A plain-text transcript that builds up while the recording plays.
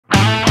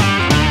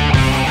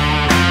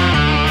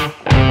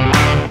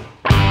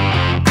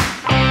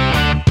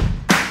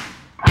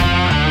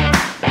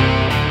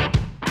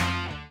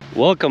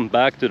Welcome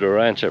back to the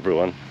ranch,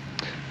 everyone.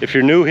 If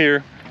you're new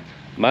here,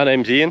 my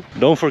name's Ian.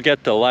 Don't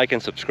forget to like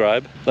and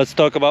subscribe. Let's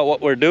talk about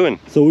what we're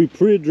doing. So we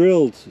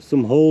pre-drilled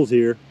some holes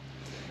here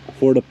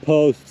for the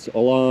posts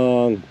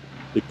along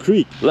the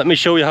creek. Let me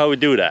show you how we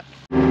do that.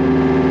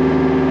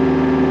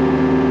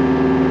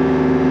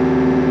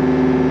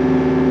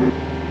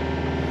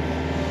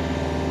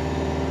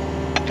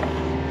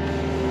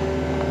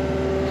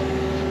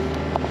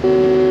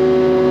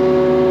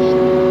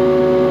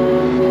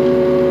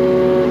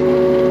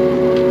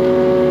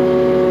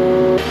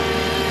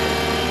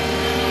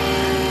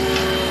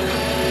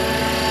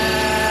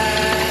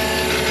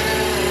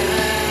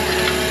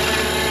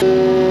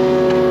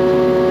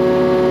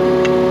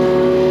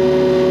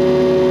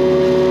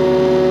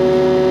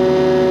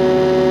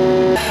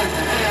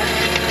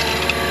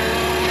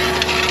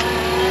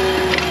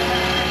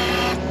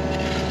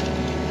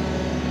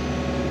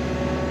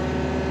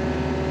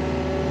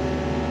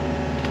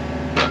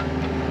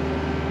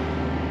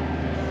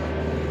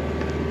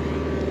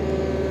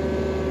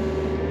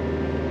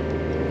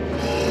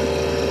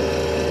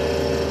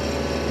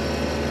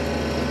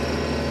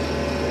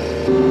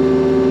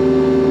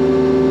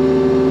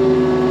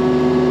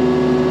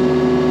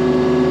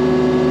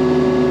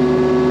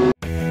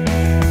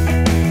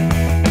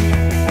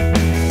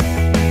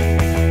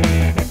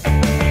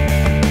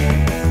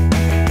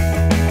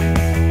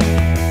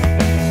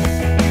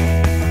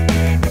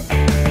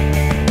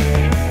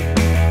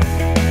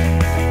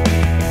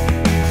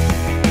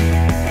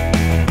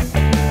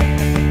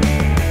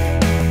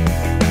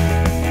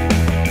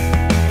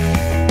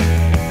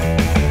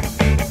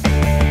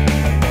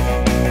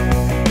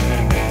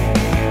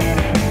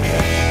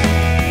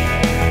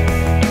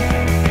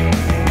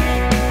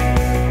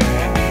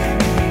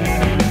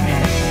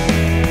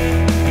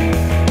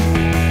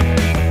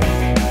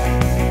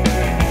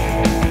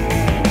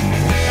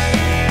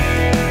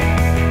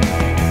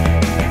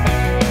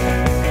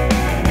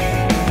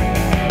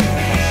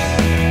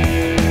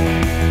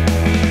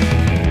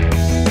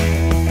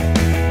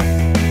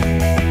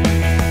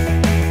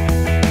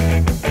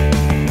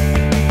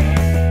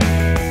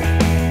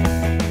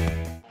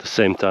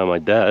 Same time my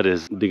dad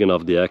is digging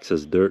off the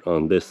excess dirt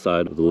on this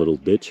side of the little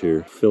ditch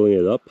here, filling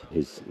it up.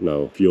 He's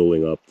now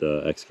fueling up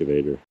the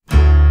excavator.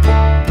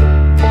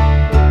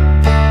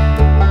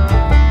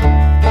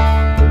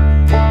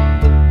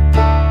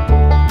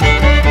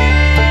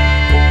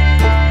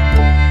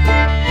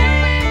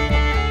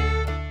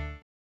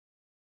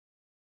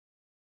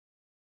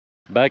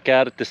 Back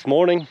at it this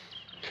morning.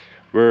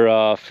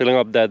 We're filling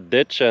up that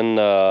ditch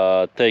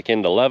and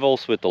taking the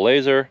levels with the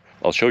laser.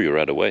 I'll show you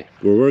right away.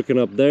 We're working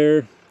up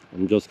there.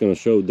 I'm just gonna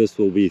show this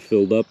will be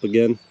filled up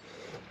again,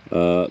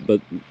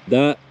 but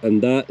that and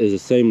that is the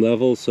same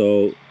level,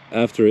 so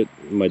after it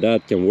my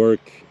dad can work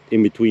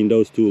in between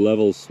those two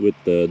levels with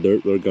the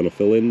dirt we're gonna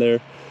fill in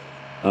there.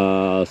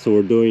 So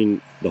we're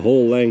doing the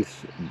whole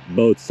length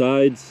both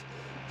sides,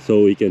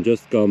 so we can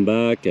just come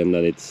back and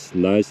then it's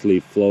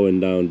nicely flowing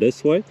down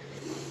this way.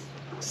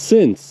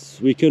 Since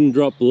we couldn't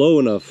drop low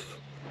enough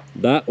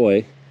that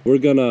way, we're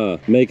gonna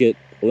make it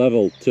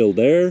level till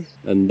there,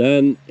 and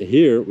then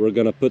here we're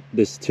gonna put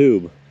this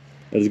tube.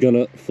 It's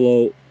gonna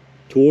flow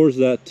towards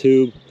that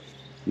tube,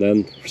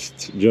 then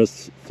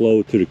just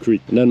flow to the creek.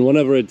 And then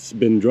whenever it's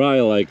been dry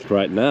like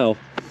right now,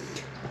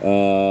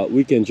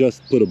 we can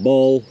just put a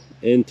bowl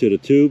into the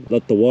tube,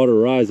 let the water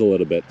rise a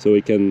little bit so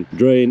it can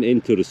drain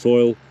into the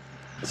soil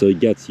so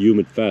it gets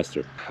humid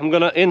faster. I'm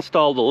gonna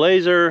install the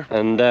laser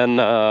and then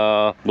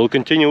we'll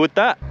continue with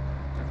that.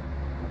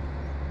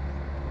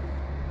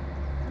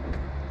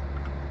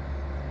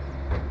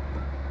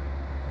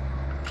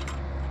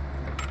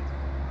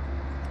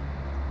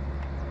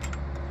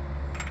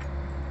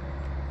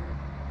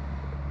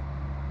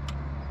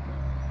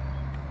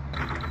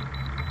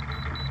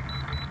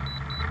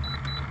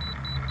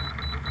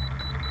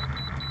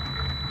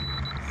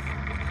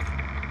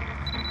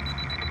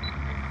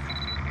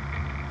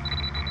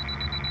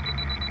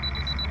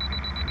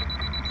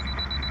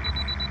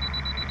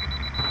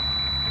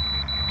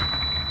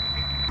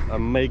 I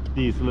make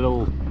these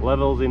little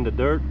levels in the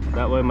dirt,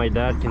 that way my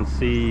dad can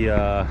see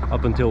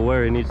up until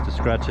where he needs to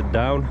scratch it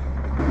down.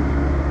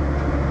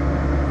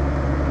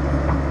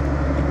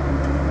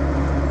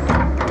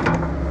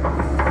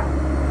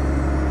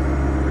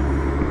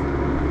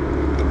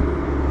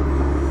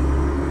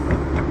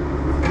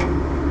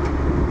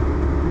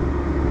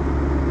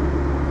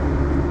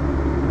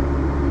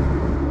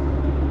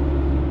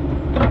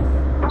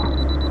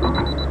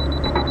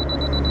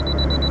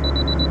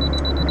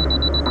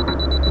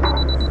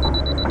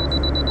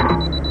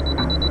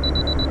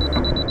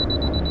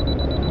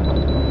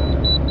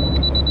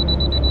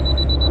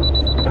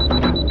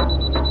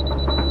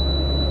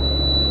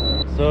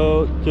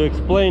 To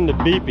explain the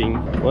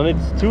beeping, when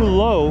it's too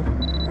low,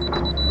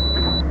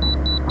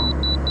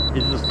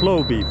 it's a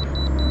slow beep.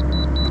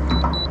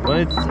 When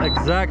it's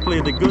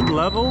exactly the good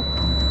level,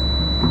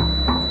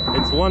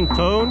 it's one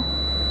tone.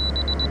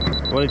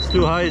 When it's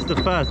too high, it's the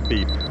fast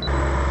beep.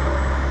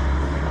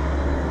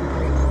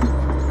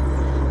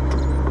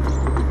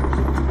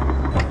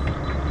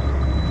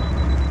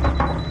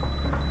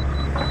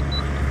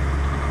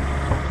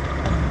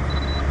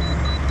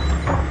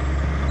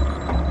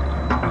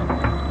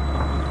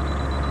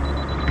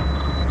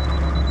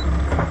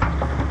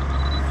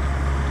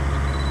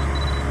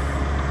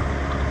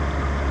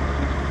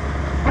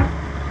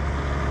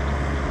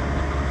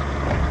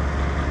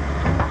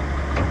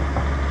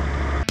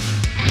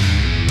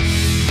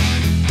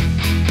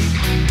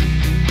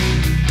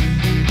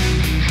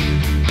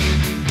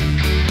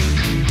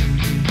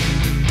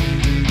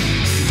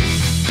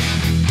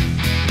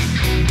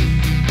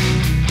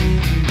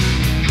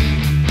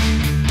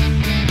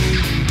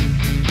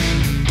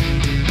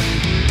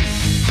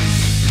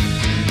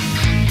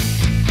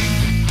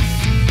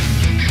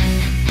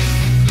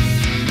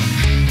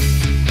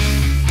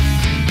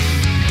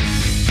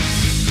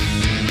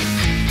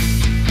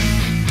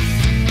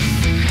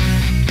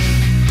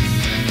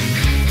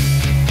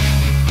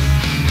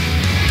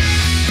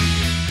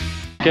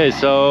 Okay,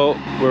 so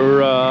we're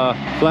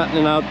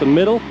flattening out the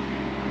middle.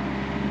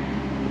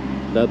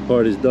 That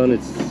part is done.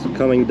 It's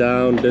coming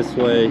down this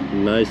way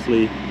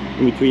nicely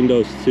in between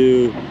those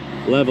two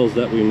levels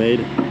that we made,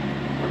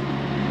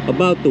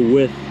 about the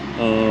width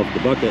of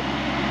the bucket.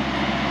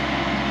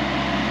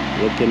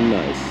 Looking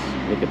nice.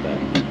 Look at that.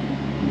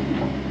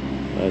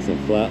 Nice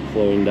and flat,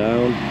 flowing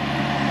down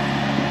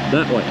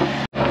that way.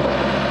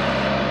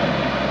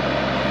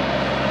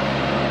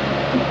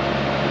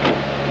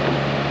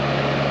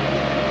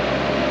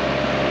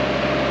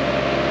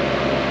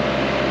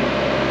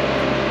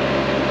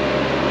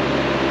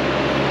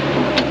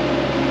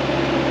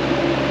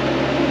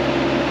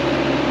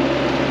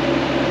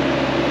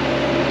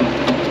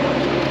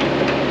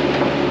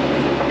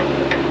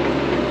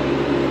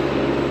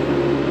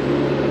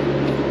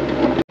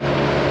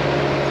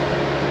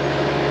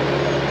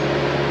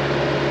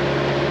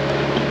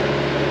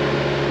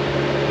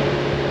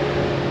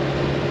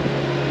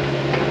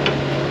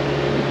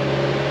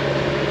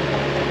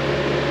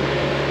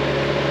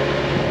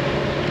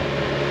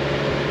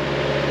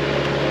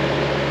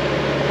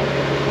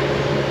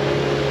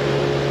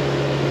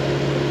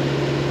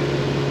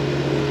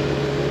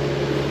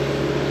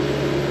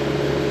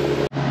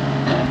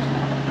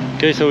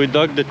 Okay, so we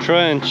dug the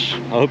trench.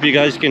 I hope you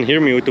guys can hear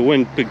me with the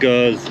wind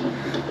because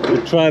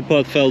the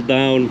tripod fell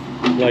down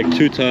like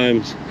 2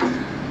 times.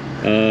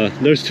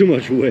 There's too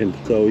much wind,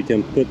 so we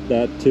can put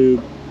that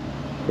tube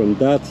from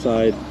that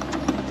side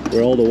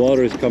where all the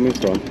water is coming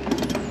from,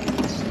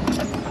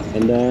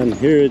 and then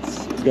here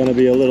it's gonna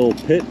be a little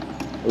pit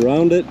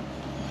around it,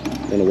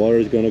 and the water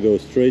is gonna go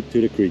straight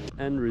to the creek.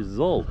 End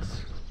result,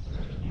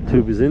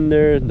 tube is in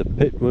there, the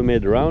pit we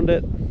made around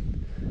it,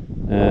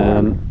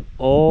 and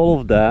all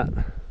of that.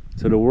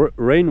 So the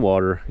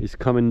rainwater is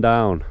coming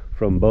down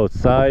from both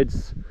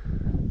sides,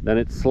 then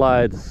it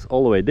slides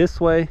all the way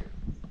this way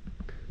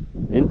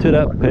into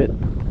that pit,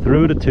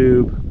 through the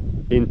tube,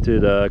 into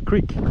the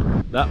creek.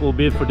 That will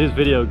be it for this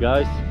video,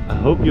 guys. I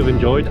hope you've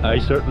enjoyed. I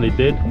certainly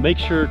did. Make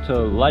sure to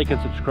like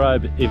and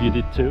subscribe if you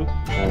did too,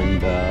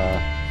 and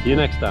see you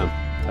next time.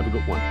 Have a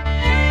good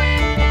one.